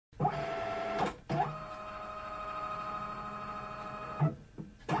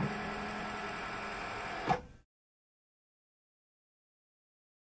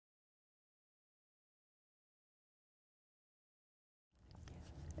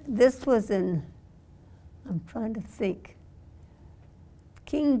this was in, I'm trying to think,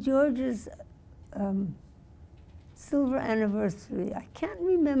 King George's silver anniversary. I can't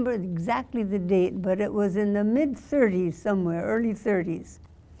remember exactly the date, but it was in the mid-30s somewhere, early 30s.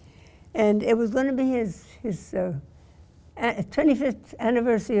 And it was going to be his 25th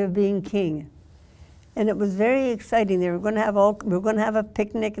anniversary of being king. And it was very exciting. We were going to have a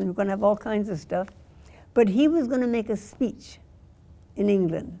picnic, and we were going to have all kinds of stuff. But he was going to make a speech in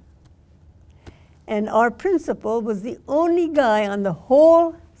England. And our principal was the only guy on the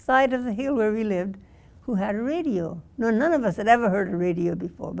whole side of the hill where we lived who had a radio. No, none of us had ever heard a radio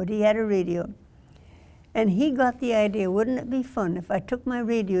before, but he had a radio. And he got the idea, wouldn't it be fun if I took my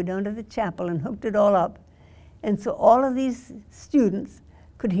radio down to the chapel and hooked it all up? And so all of these students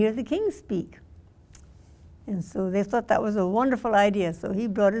could hear the king speak. And so they thought that was a wonderful idea. So he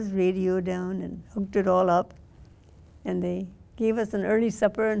brought his radio down and hooked it all up. And they gave us an early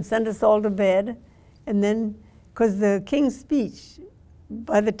supper and sent us all to bed. And then, because the king's speech,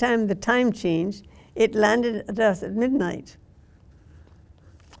 by the time the time changed, it landed at us at midnight.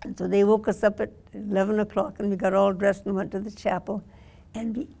 And so they woke us up at 11 o'clock, and we got all dressed and went to the chapel.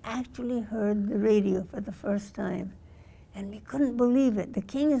 And we actually heard the radio for the first time. And we couldn't believe it. The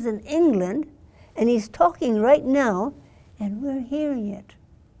king is in England, and he's talking right now, and we're hearing it.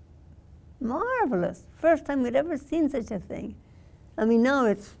 Marvelous. First time we'd ever seen such a thing. I mean, now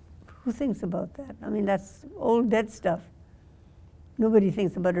it's, who thinks about that? I mean, that's old dead stuff. Nobody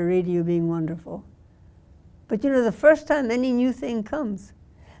thinks about a radio being wonderful. But you know, the first time any new thing comes,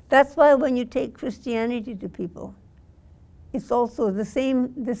 that's why when you take Christianity to people, it's also the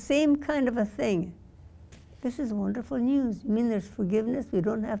same kind of a thing. This is wonderful news. You mean there's forgiveness? We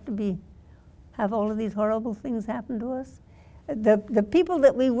don't have to have all of these horrible things happen to us? The people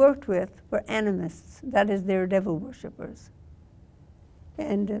that we worked with were animists. That is, they're devil worshippers.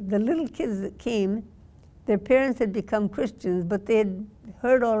 And the little kids that came, their parents had become Christians, but they had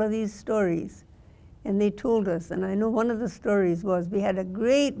heard all of these stories. And they told us, and I know one of the stories was, we had a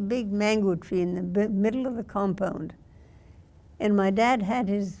great big mango tree in the middle of the compound. And my dad had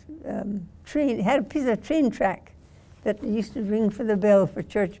his had a piece of train track that used to ring for the bell, for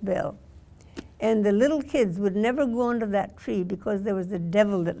church bell. And the little kids would never go under that tree because there was a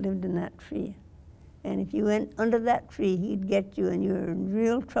devil that lived in that tree. And if you went under that tree, he'd get you, and you were in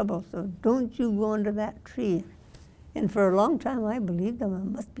real trouble. So don't you go under that tree. And for a long time, I believed them.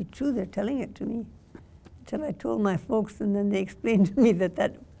 It must be true. They're telling it to me. Until I told my folks, and then they explained to me that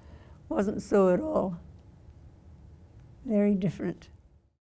that wasn't so at all. Very different.